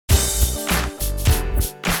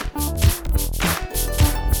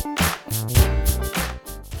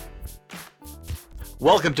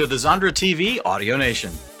Welcome to the Zondra TV Audio Nation,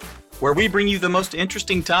 where we bring you the most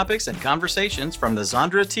interesting topics and conversations from the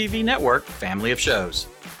Zondra TV network family of shows.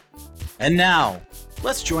 And now,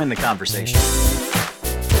 let's join the conversation.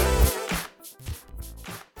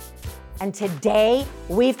 And today,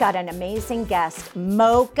 we've got an amazing guest,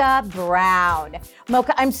 Mocha Brown.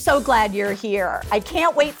 Mocha, I'm so glad you're here. I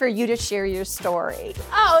can't wait for you to share your story.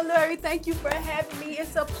 Oh, Lori, thank you for having me.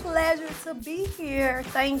 It's a pleasure to be here.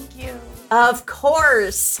 Thank you. Of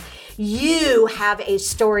course, you have a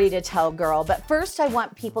story to tell, girl. But first, I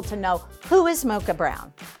want people to know, who is Mocha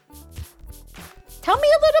Brown? Tell me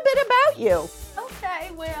a little bit about you.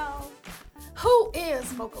 Okay, well, who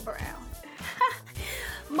is Mocha Brown?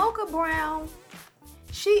 Mocha Brown,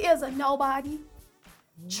 she is a nobody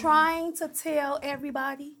trying to tell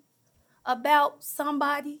everybody about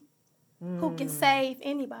somebody who can save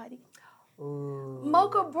anybody.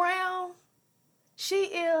 Mocha Brown, she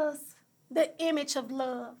is the image of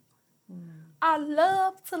love. I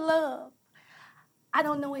love to love. I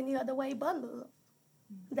don't know any other way but love.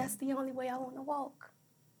 That's the only way I want to walk.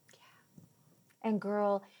 And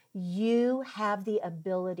girl, you have the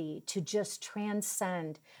ability to just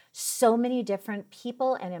transcend so many different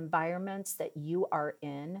people and environments that you are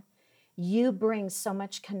in. You bring so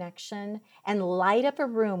much connection and light up a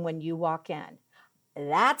room when you walk in.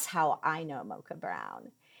 That's how I know Mocha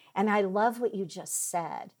Brown. And I love what you just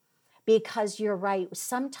said, because you're right.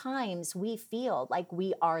 Sometimes we feel like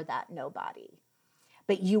we are that nobody,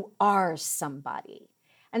 but you are somebody.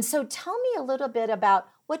 And so tell me a little bit about,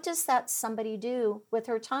 what does that somebody do with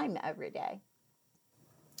her time every day?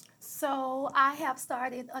 So I have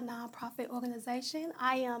started a nonprofit organization.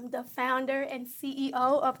 I am the founder and CEO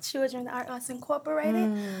of Children Are Us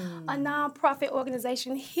Incorporated, a nonprofit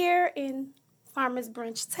organization here in Farmers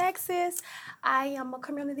Branch, Texas. I am a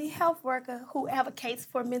community health worker who advocates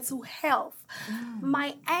for mental health.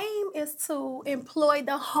 My aim is to employ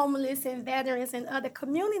the homeless and veterans and other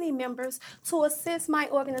community members to assist my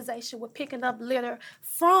organization with picking up litter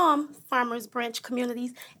from Farmers Branch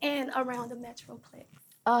communities and around the Metroplex.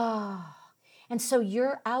 Oh, and so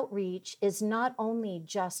your outreach is not only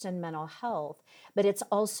just in mental health, but it's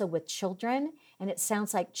also with children, and it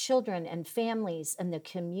sounds like children and families and the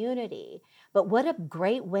community. But what a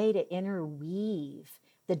great way to interweave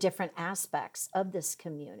the different aspects of this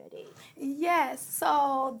community. Yes,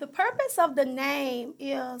 so the purpose of the name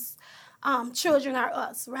is Children Are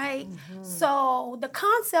Us, right? So the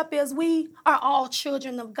concept is we are all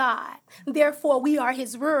children of God. Therefore, we are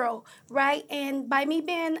his rural, right? And by me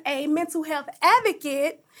being a mental health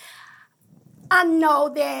advocate, I know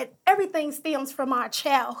that everything stems from our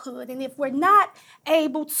childhood. And if we're not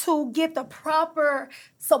able to get the proper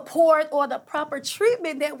support or the proper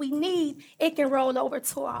treatment that we need, it can roll over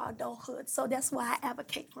to our adulthood. So that's why I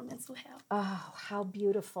advocate for mental health. Oh, how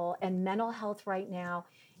beautiful. And mental health right now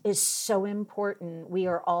is so important. We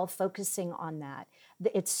are all focusing on that.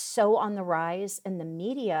 It's so on the rise in the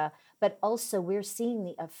media, but also we're seeing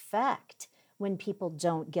the effect when people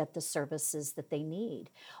don't get the services that they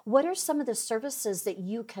need. What are some of the services that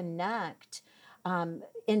you connect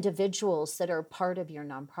individuals that are part of your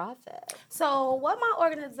nonprofit? So what my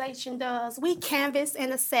organization does, we canvass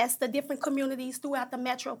and assess the different communities throughout the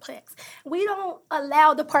Metroplex. We don't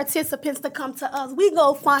allow the participants to come to us. We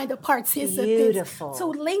go find the participants to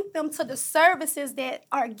link them to the services that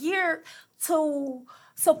are geared to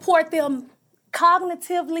support them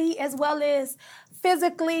cognitively as well as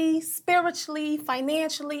physically, spiritually,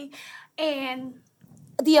 financially. And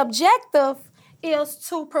the objective is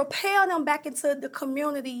to propel them back into the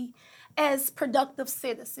community as productive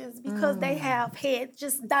citizens because they have had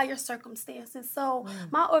just dire circumstances. So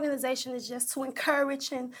my organization is just to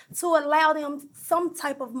encourage and to allow them some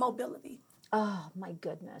type of mobility. Oh, my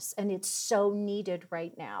goodness. And it's so needed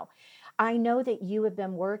right now. I know that you have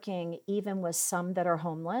been working even with some that are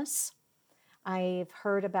homeless. I've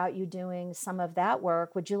heard about you doing some of that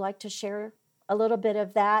work. Would you like to share a little bit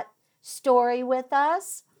of that story with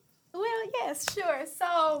us? Well, yes, sure.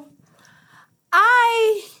 So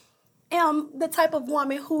I am the type of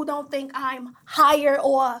woman who don't think I'm higher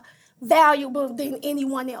or valuable than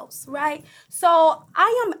anyone else, right? So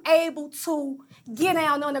I am able to get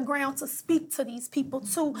down on the ground to speak to these people,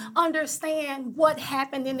 to understand what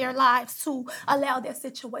happened in their lives, to allow that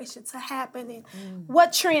situation to happen and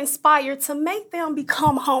what transpired to make them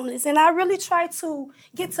become homeless. And I really try to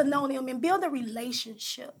get to know them and build a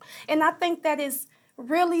relationship. And I think that is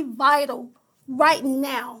really vital right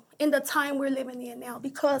now in the time we're living in now,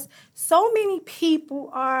 because so many people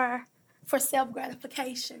are for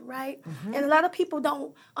self-gratification, right? And a lot of people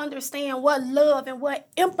don't understand what love and what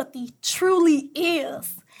empathy truly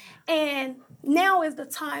is. And now is the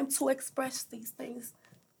time to express these things.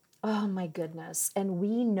 Oh my goodness. And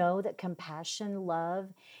we know that compassion, love,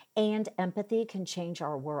 and empathy can change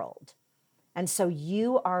our world. And so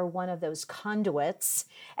you are one of those conduits,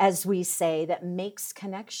 as we say, that makes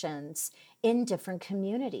connections in different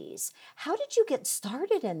communities. How did you get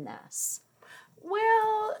started in this?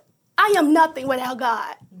 Well, I am nothing without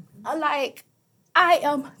God. Like, I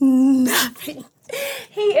am nothing.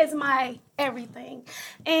 He is my everything.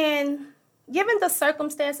 And given the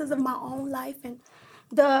circumstances of my own life and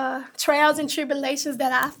the trials and tribulations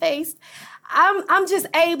that I faced, I'm just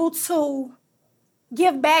able to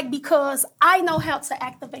give back because I know how to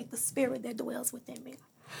activate the spirit that dwells within me.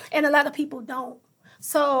 And a lot of people don't.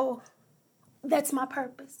 So that's my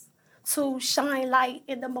purpose, to shine light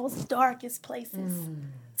in the most darkest places,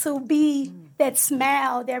 to be that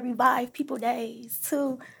smile that revives people's days,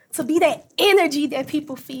 to be that energy that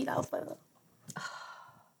people feed off of.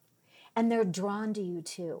 And they're drawn to you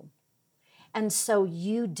too. And so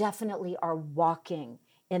you definitely are walking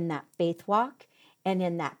in that faith walk and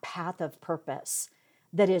in that path of purpose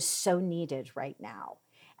that is so needed right now.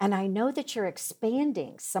 And I know that you're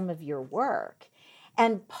expanding some of your work.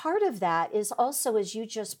 And part of that is also, as you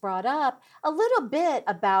just brought up, a little bit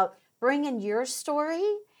about bringing your story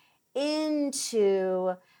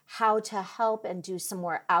into how to help and do some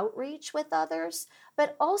more outreach with others,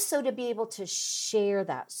 but also to be able to share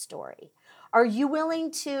that story. Are you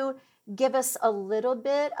willing to give us a little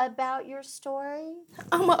bit about your story?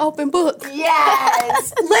 I'm an open book.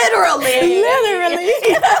 Yes, literally. Literally.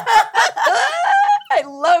 I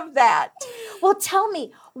love that. Well, tell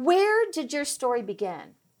me, where did your story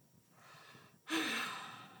begin?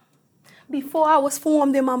 Before I was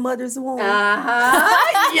formed in my mother's womb.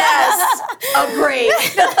 Yes, agree.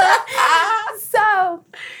 So,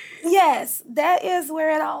 yes, that is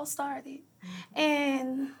where it all started.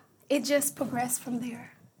 And it just progressed from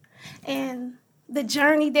there. And the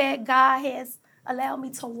journey that God has allowed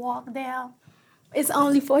me to walk down is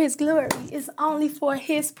only for His glory. It's only for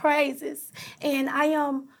His praises. And I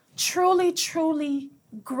am truly, truly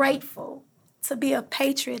grateful to be a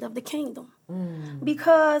patriot of the kingdom.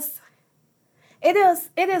 Because it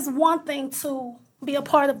is one thing to be a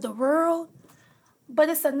part of the world, but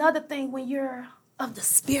it's another thing when you're of the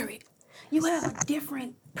spirit. You have a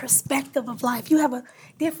different perspective of life. You have a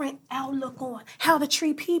different outlook on how to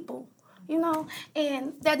treat people,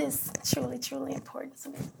 and that is truly, truly important to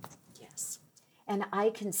me. Yes. And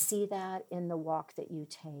I can see that in the walk that you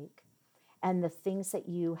take and the things that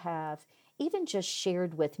you have even just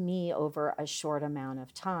shared with me over a short amount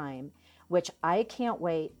of time, which I can't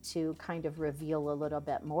wait to kind of reveal a little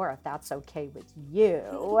bit more, if that's okay with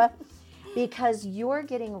you, because you're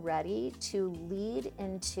getting ready to lead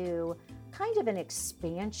into kind of an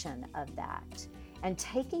expansion of that and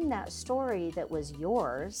taking that story that was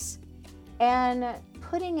yours and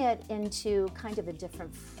putting it into kind of a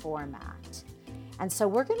different format. And so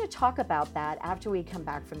we're going to talk about that after we come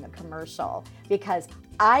back from the commercial, because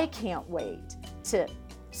I can't wait to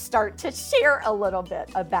start to share a little bit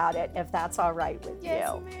about it, if that's all right with Yes,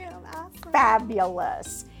 you. ma'am. Awesome.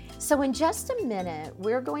 Fabulous. So in just a minute,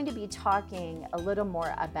 we're going to be talking a little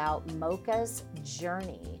more about Mocha's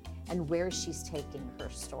journey and where she's taking her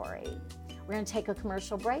story. We're going to take a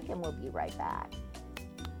commercial break and we'll be right back.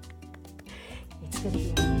 It's going to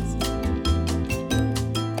be amazing.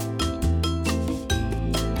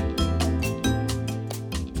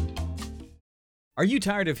 Are you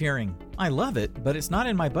tired of hearing, "I love it, but it's not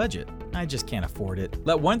in my budget. I just can't afford it"?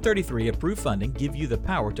 Let 133 Approved Funding give you the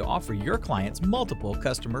power to offer your clients multiple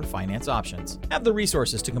customer finance options. Have the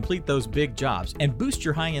resources to complete those big jobs and boost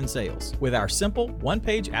your high-end sales. With our simple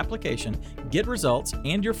one-page application, get results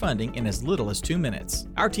and your funding in as little as 2 minutes.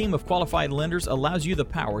 Our team of qualified lenders allows you the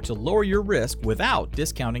power to lower your risk without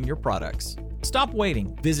discounting your products. Stop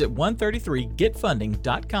waiting. Visit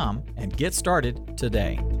 133getfunding.com and get started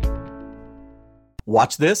today.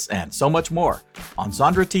 Watch this and so much more on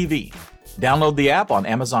Zondra TV. Download the app on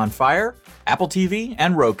Amazon Fire, Apple TV,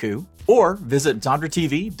 and Roku, or visit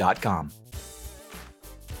ZondraTV.com.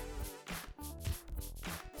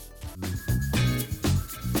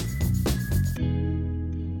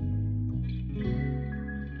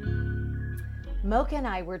 Mocha and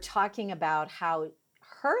I were talking about how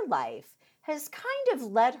her life has kind of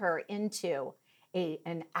led her into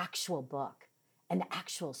an actual book, an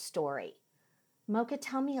actual story. Mocha,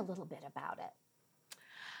 tell me a little bit about it.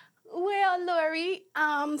 Well, Lori,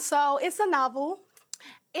 so it's a novel.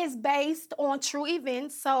 It's based on true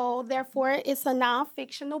events, so therefore it's a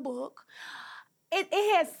non-fictional book. It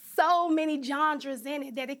has so many genres in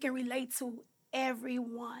it that it can relate to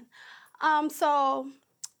everyone. So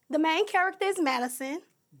the main character is Madison,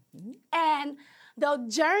 and the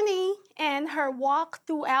journey and her walk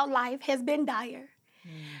throughout life has been dire.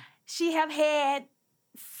 She have had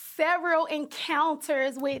several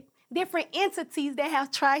encounters with different entities that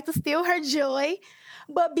have tried to steal her joy,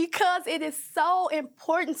 but because it is so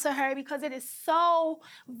important to her, because it is so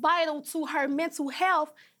vital to her mental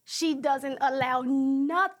health, she doesn't allow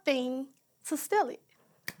nothing to steal it.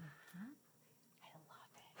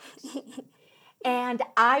 I love it. And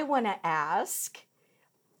I want to ask,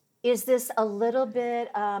 is this a little bit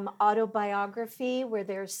autobiography where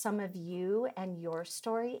there's some of you and your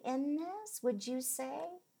story in this, would you say?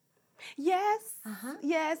 Yes,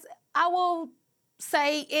 yes. I will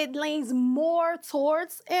say it leans more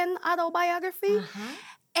towards an autobiography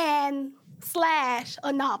and /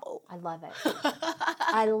 a novel. I love it.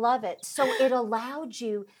 I love it. So it allowed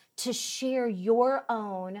you to share your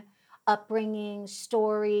own upbringing,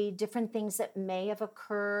 story, different things that may have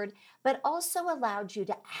occurred, but also allowed you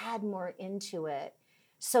to add more into it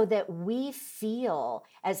so that we feel,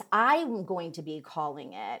 as I'm going to be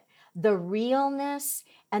calling it, the realness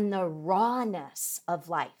and the rawness of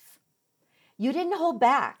life. You didn't hold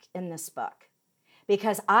back in this book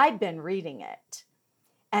because I've been reading it.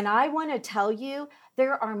 And I want to tell you,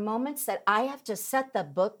 there are moments that I have to set the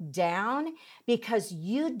book down because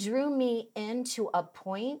you drew me into a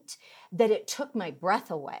point that it took my breath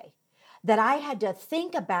away, that I had to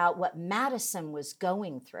think about what Madison was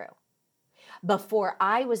going through before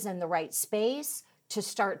I was in the right space to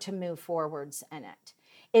start to move forwards in it.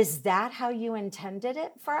 Is that how you intended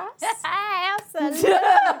it for us? Absolutely.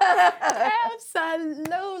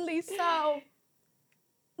 Absolutely. So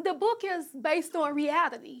the book is based on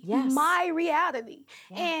reality, my reality,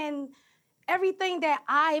 and everything that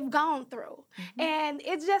I've gone through. And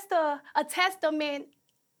it's just a testament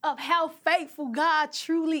of how faithful God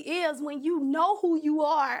truly is when you know who you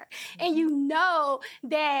are and you know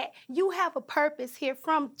that you have a purpose here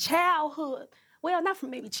from childhood. Well, not from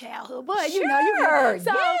maybe childhood, but you know,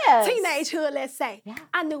 teenagehood, let's say. Yeah.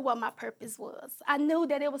 I knew what my purpose was. I knew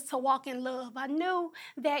that it was to walk in love. I knew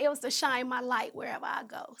that it was to shine my light wherever I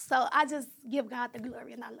go. So I just give God the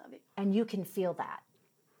glory and I love it. And you can feel that.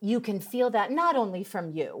 You can feel that not only from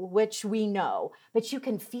you, which we know, but you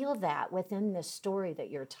can feel that within the story that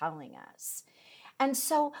you're telling us. And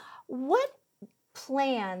so what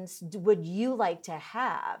plans would you like to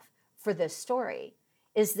have for this story?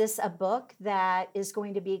 Is this a book that is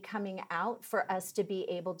going to be coming out for us to be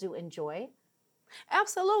able to enjoy?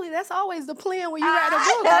 Absolutely. That's always the plan when you write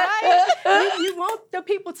a book, right? You want the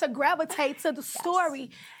people to gravitate to the story.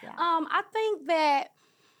 Yeah. I think that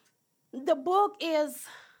the book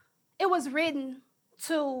it was written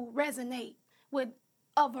to resonate with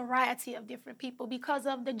a variety of different people because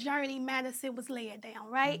of the journey Madison was laying down,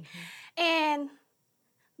 right? And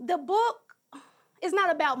the book is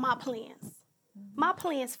not about my plans. My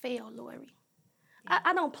plans fail, Lori.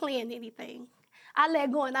 I don't plan anything. I let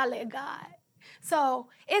go and I let God. So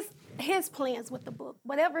it's his plans with the book.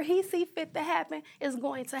 Whatever he sees fit to happen is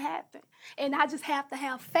going to happen. And I just have to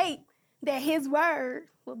have faith that his word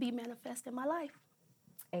will be manifest in my life.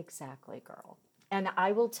 Exactly, girl. And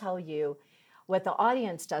I will tell you, what the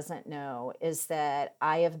audience doesn't know is that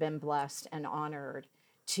I have been blessed and honored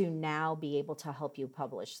to now be able to help you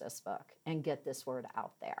publish this book and get this word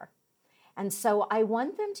out there. And so I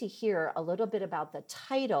want them to hear a little bit about the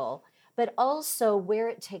title, but also where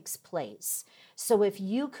it takes place. So if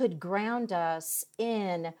you could ground us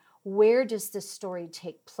in where does this story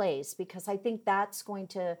take place, because I think that's going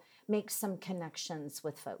to make some connections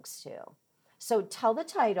with folks too. So tell the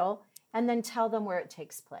title and then tell them where it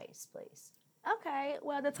takes place, please. Okay,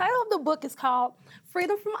 well, the title of the book is called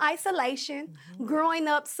Freedom from Isolation, Growing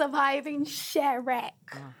Up Surviving Chirac,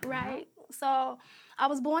 right? So I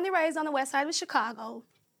was born and raised on the west side of Chicago,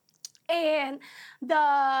 and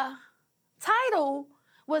the title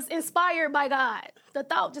was inspired by God. The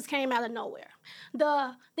thought just came out of nowhere.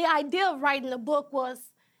 The idea of writing the book was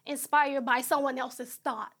inspired by someone else's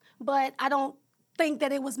thought, but I don't think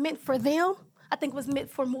that it was meant for them. I think it was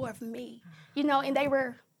meant for more of me, and they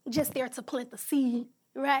were just there to plant the seed,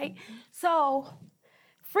 right? So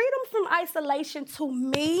freedom from isolation to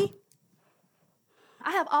me,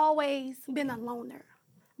 I have always been a loner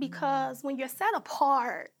because when you're set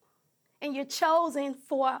apart and you're chosen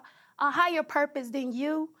for a higher purpose than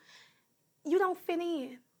you don't fit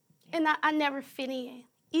in. And I never fit in.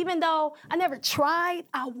 Even though I never tried,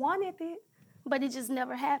 I wanted it, but it just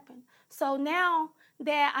never happened. So now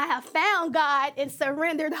that I have found God and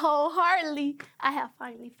surrendered wholeheartedly, I have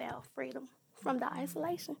finally found freedom from the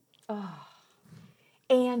isolation. Oh.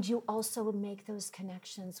 And you also make those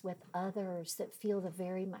connections with others that feel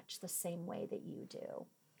very much the same way that you do.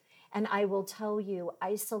 And I will tell you,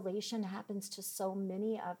 isolation happens to so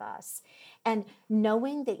many of us. And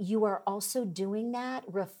knowing that you are also doing that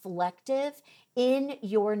reflective in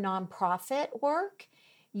your nonprofit work,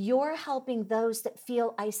 you're helping those that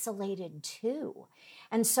feel isolated too.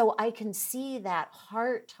 And so I can see that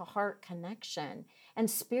heart-to-heart connection and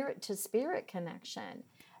spirit-to-spirit connection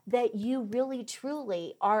that you really,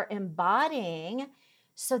 truly are embodying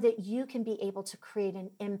so that you can be able to create an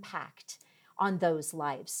impact on those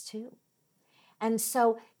lives too. And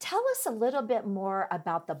so tell us a little bit more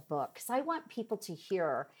about the book, because I want people to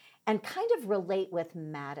hear and kind of relate with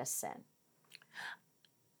Madison.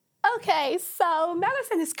 Okay, so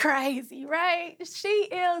Madison is crazy, right? She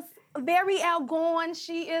is very outgoing.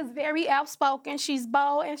 She is very outspoken. She's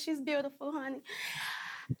bold and she's beautiful, honey.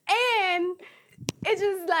 And it's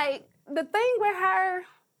just like the thing with her,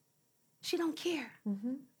 she don't care,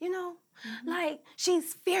 you know? Like,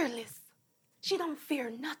 she's fearless. She don't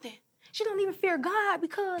fear nothing. She don't even fear God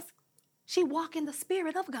because she walk in the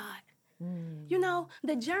spirit of God. You know,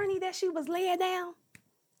 the journey that she was laying down,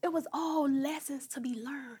 it was all lessons to be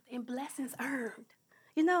learned and blessings earned,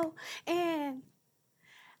 you know? And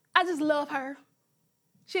I just love her.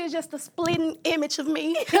 She is just a splitting image of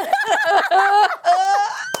me.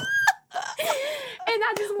 And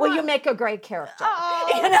I just want... Well, you make a great character.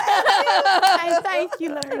 Oh, thank you,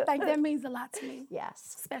 Larry. That means a lot to me.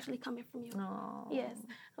 Yes. Especially coming from you. Oh. Yes.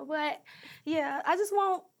 But, yeah, I just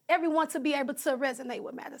want everyone to be able to resonate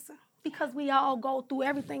with Madison because we all go through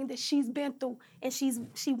everything that she's been through, and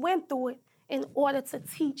she went through it in order to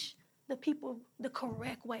teach the people the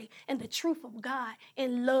correct way and the truth of God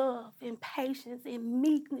and love and patience and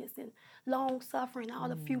meekness and long-suffering, all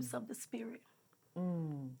the fruits of the Spirit.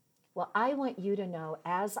 Well, I want you to know,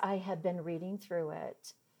 as I have been reading through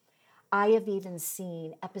it, I have even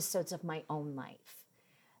seen episodes of my own life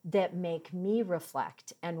that make me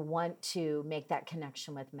reflect and want to make that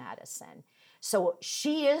connection with Madison. So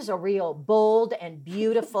she is a real bold and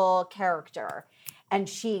beautiful character, and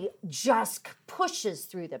she just pushes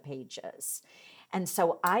through the pages. And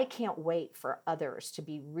so I can't wait for others to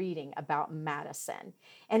be reading about Madison.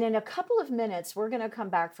 And in a couple of minutes, we're going to come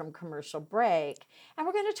back from commercial break, and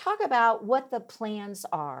we're going to talk about what the plans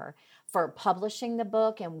are for publishing the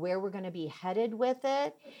book and where we're going to be headed with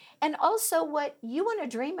it, and also what you want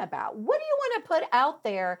to dream about. What do you want to put out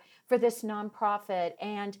there for this nonprofit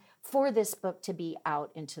and for this book to be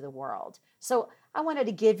out into the world? So I wanted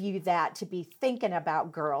to give you that to be thinking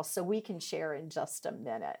about, girls, so we can share in just a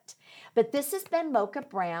minute. But this has been Mocha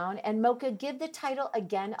Brown. And Mocha, give the title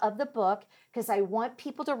again of the book, because I want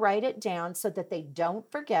people to write it down so that they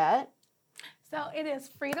don't forget. So it is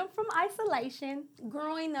Freedom from Isolation,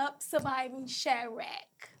 Growing Up Surviving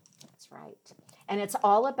Chirac. That's right. And it's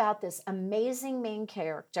all about this amazing main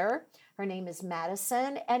character. Her name is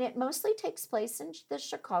Madison, and it mostly takes place in the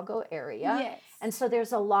Chicago area. Yes. And so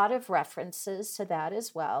there's a lot of references to that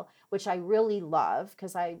as well, which I really love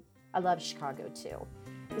because I love Chicago too.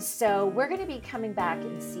 So we're going to be coming back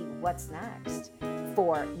and see what's next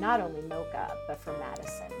for not only Mocha, but for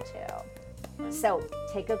Madison too. So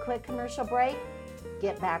take a quick commercial break.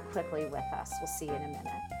 Get back quickly with us. We'll see you in a minute.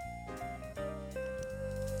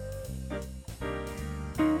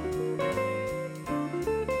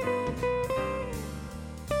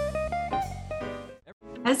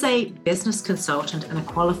 As a business consultant and a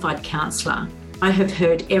qualified counsellor, I have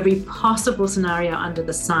heard every possible scenario under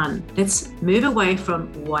the sun. Let's move away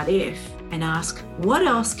from what if and ask, what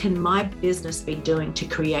else can my business be doing to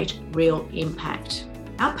create real impact?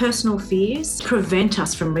 Our personal fears prevent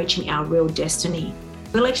us from reaching our real destiny.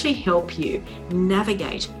 We'll actually help you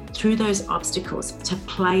navigate through those obstacles to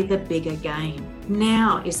play the bigger game.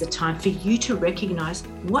 Now is the time for you to recognize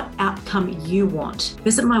what outcome you want.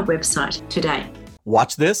 Visit my website today.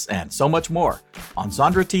 Watch this and so much more on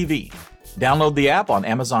Zondra TV. Download the app on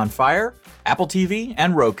Amazon Fire, Apple TV,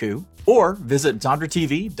 and Roku, or visit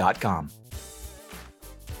ZondraTV.com.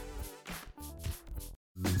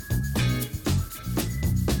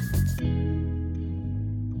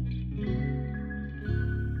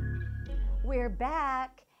 We're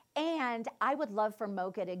back, and I would love for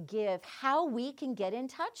Mocha to give how we can get in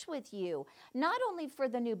touch with you, not only for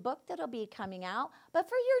the new book that'll be coming out, but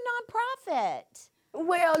for your nonprofit.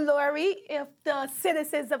 Well, Lori, if the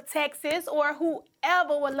citizens of Texas or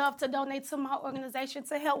whoever would love to donate to my organization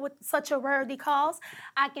to help with such a worthy cause,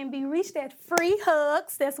 I can be reached at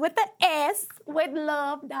freehugs, that's with the S, with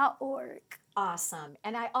love.org. Awesome.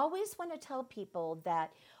 And I always want to tell people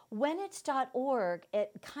that when it's .org,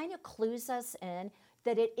 it kind of clues us in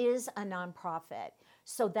that it is a nonprofit.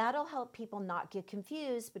 So that'll help people not get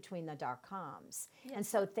confused between the .coms. Yes. And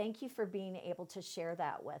so thank you for being able to share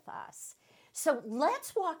that with us. So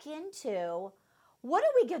let's walk into, what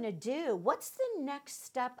are we going to do? What's the next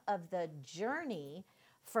step of the journey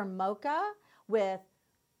for Mocha with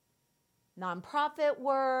nonprofit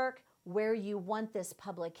work, where you want this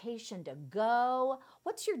publication to go?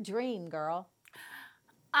 What's your dream, girl?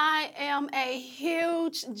 I am a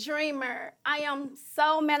huge dreamer. I am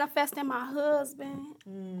so manifesting my husband.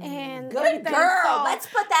 And good girl. So, let's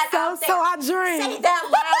put that out there. So I dream. Say that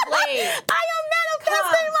loudly. I am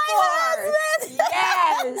manifesting my husband.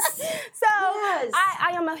 Yes. So yes.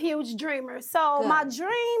 I am a huge dreamer. So good. My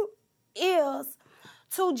dream is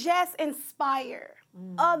to just inspire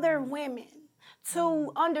other women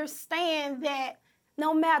to understand that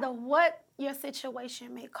no matter what your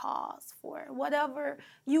situation may cause for, whatever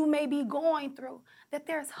you may be going through, that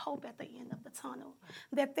there's hope at the end of the tunnel,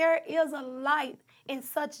 that there is a light in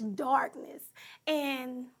such darkness.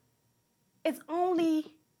 And it's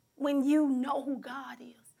only when you know who God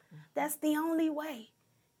is, that's the only way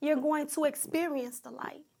you're going to experience the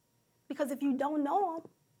light. Because if you don't know him,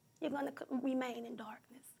 you're going to remain in darkness.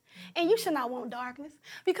 And you should not want darkness,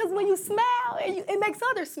 because when you smile, it makes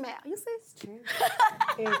others smile. You see? It's true.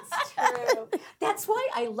 It's true. That's why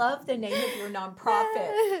I love the name of your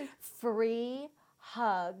nonprofit, Free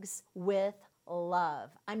Hugs with Love.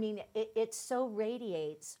 I mean, it so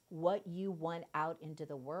radiates what you want out into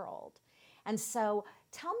the world. And so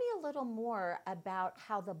tell me a little more about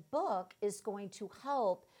how the book is going to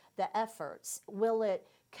help the efforts. Will it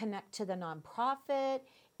connect to the nonprofit?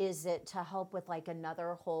 Is it to help with like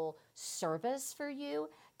another whole service for you?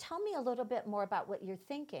 Tell me a little bit more about what you're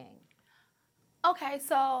thinking. Okay,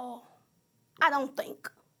 so I don't think.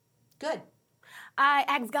 Good. I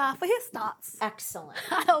ask God for his thoughts. Excellent.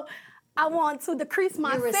 I want to decrease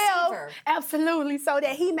myself. Absolutely, so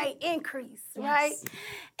that he may increase, yes. Right?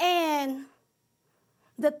 And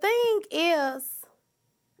the thing is,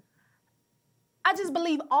 I just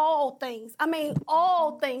believe all things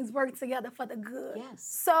work together for the good. Yes.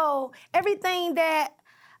 So everything that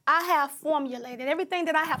I have formulated, everything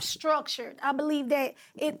that I have structured, I believe that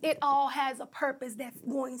it all has a purpose that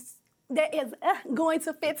is going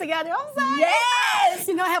to fit together. I'm sorry. Yes!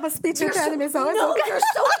 I have a speech impediment, so it's okay. You're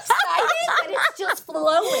so excited that it's just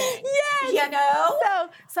flowing. Yes.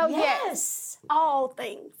 So yes. All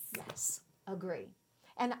things. Yes, agree.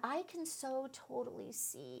 And I can so totally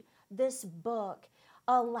see this book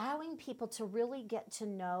allowing people to really get to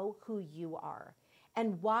know who you are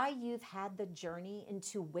and why you've had the journey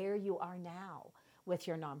into where you are now with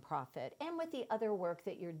your nonprofit and with the other work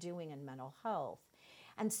that you're doing in mental health.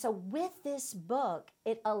 And so with this book,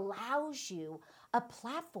 it allows you a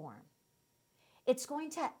platform. It's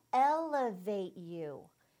going to elevate you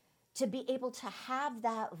to be able to have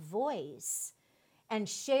that voice and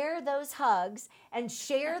share those hugs and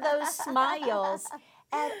share those smiles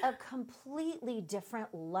at a completely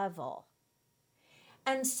different level.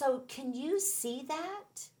 And so can you see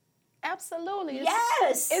that? Absolutely.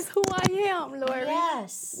 Yes. It's who I am, Lori.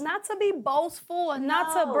 Yes. Not to be boastful or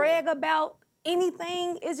not to brag about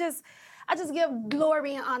anything. It's just, I just give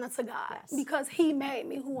glory and honor to God because he made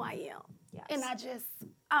me who I am. Yes. And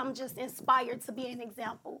I'm just inspired to be an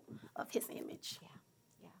example of his image. Yeah.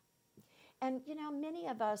 And, many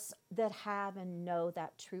of us that have and know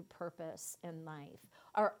that true purpose in life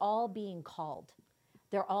are all being called.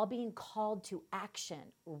 They're all being called to action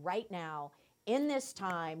right now, in this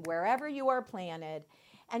time, wherever you are planted.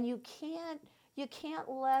 And you can't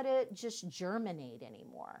let it just germinate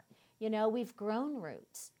anymore. We've grown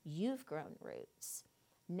roots. You've grown roots.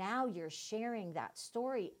 Now you're sharing that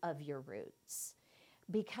story of your roots.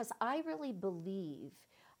 Because I really believe,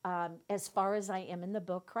 as far as I am in the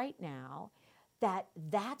book right now,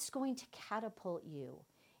 that's going to catapult you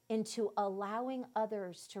into allowing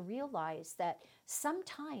others to realize that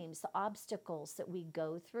sometimes the obstacles that we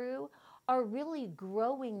go through are really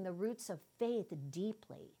growing the roots of faith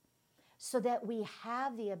deeply, so that we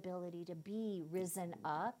have the ability to be risen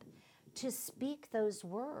up, to speak those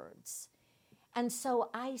words. And so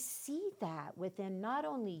I see that within not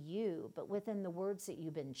only you, but within the words that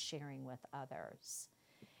you've been sharing with others.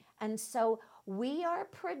 And so we are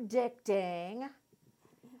predicting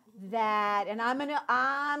that, and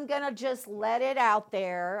I'm gonna just let it out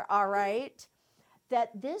there, all right,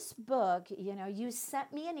 that this book, you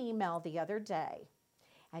sent me an email the other day,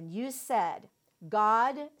 and you said,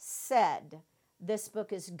 God said this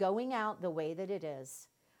book is going out the way that it is,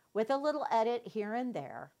 with a little edit here and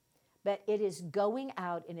there, but it is going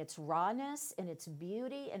out in its rawness, in its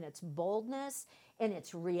beauty, in its boldness, in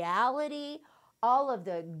its reality, all of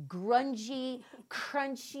the grungy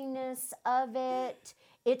crunchiness of it,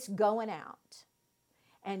 it's going out.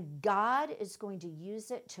 And God is going to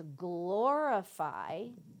use it to glorify,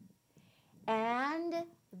 and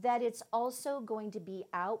that it's also going to be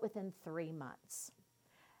out within 3 months.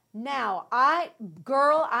 Now,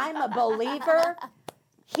 I'm a believer.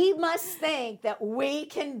 He must think that we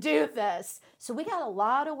can do this. So we got a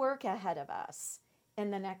lot of work ahead of us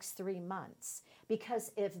in the next 3 months.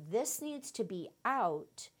 Because if this needs to be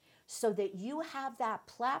out so that you have that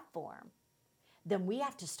platform, then we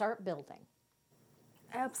have to start building.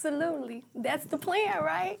 Absolutely. That's the plan,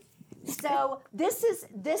 right? So this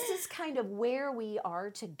is kind of where we are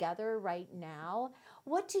together right now.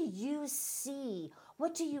 What do you see?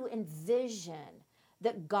 What do you envision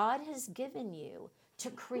that God has given you to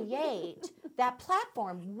create that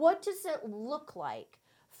platform? What does it look like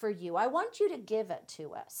for you? I want you to give it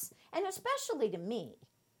to us, and especially to me,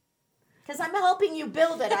 because I'm helping you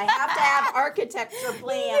build it. I have to have architecture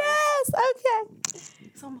plans. Yes, okay.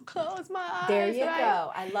 So I'm going to close my eyes. There you right?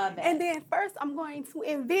 go. I love it. And then first I'm going to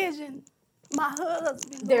envision my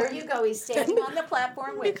husband. There you go. He's standing on the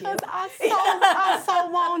platform with because you. I so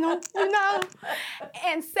want him, you know.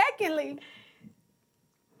 And secondly,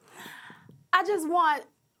 I just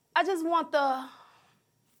want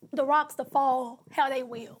the rocks to fall how they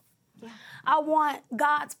will. Yeah. I want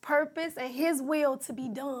God's purpose and his will to be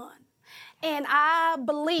done. And I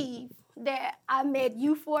believe that I met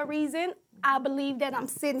you for a reason. I believe that I'm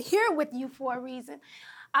sitting here with you for a reason.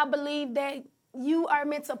 I believe that you are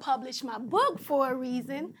meant to publish my book for a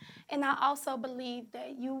reason. And I also believe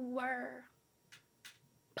that you were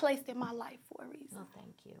placed in my life for a reason. Oh,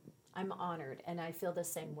 thank you. I'm honored, and I feel the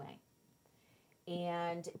same way.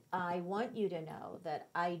 And I want you to know that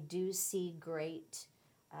I do see great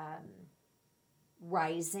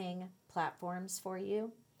rising platforms for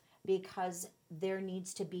you, because there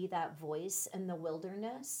needs to be that voice in the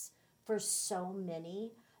wilderness for so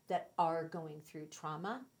many that are going through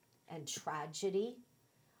trauma and tragedy.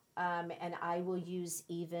 And I will use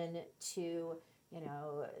even to,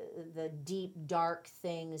 the deep, dark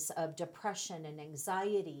things of depression and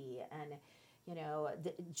anxiety. And,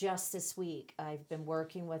 just this week, I've been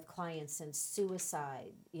working with clients in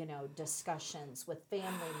suicide, discussions with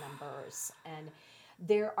family members. And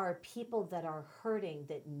there are people that are hurting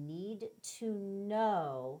that need to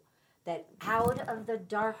know that out of the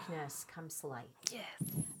darkness comes light. Yes.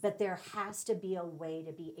 But there has to be a way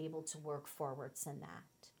to be able to work forwards in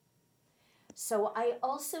that. So I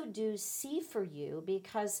also do see for you,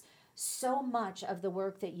 because so much of the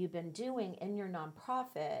work that you've been doing in your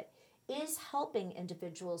nonprofit is helping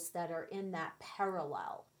individuals that are in that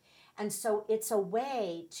parallel. And so it's a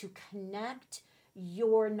way to connect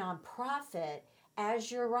your nonprofit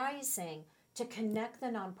as you're rising, to connect the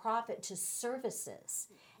nonprofit to services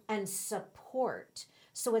and support.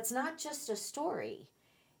 So it's not just a story.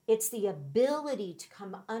 It's the ability to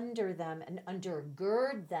come under them and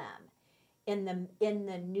undergird them in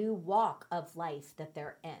the new walk of life that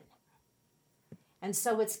they're in. And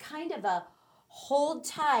so it's kind of a hold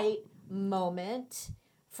tight moment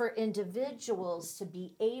for individuals to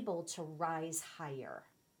be able to rise higher.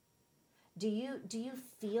 Do you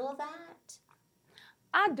feel that?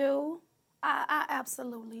 I do. I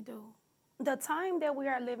absolutely do. The time that we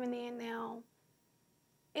are living in now,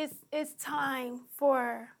 it's time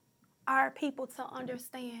for our people to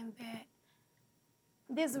understand that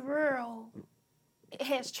this world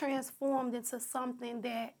has transformed into something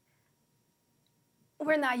that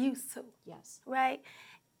we're not used to. Yes. Right?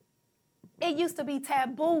 It used to be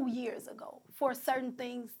taboo years ago for certain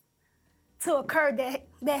things to occur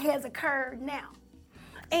that has occurred now.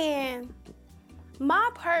 And my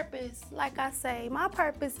purpose, like I say, my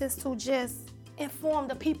purpose is to just inform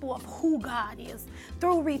the people of who God is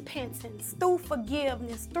through repentance, through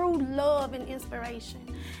forgiveness, through love and inspiration.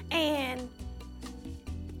 And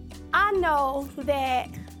I know that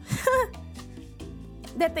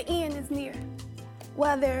that the end is near,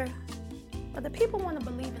 whether people want to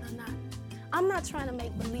believe it or not. I'm not trying to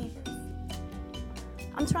make believers.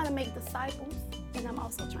 I'm trying to make disciples, and I'm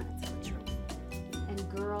also trying to tell the truth. And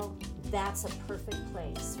girl, that's a perfect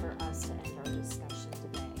place for us to end our discussion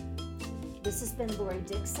today. This has been Lori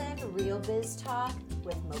Dixon, Real Biz Talk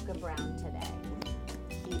with Mocha Brown today.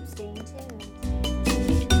 Keep staying tuned.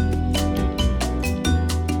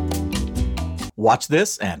 Watch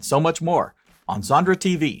this and so much more on Zondra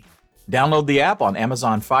TV. Download the app on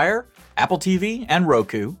Amazon Fire, Apple TV, and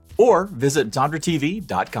Roku, or visit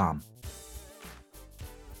ZondraTV.com.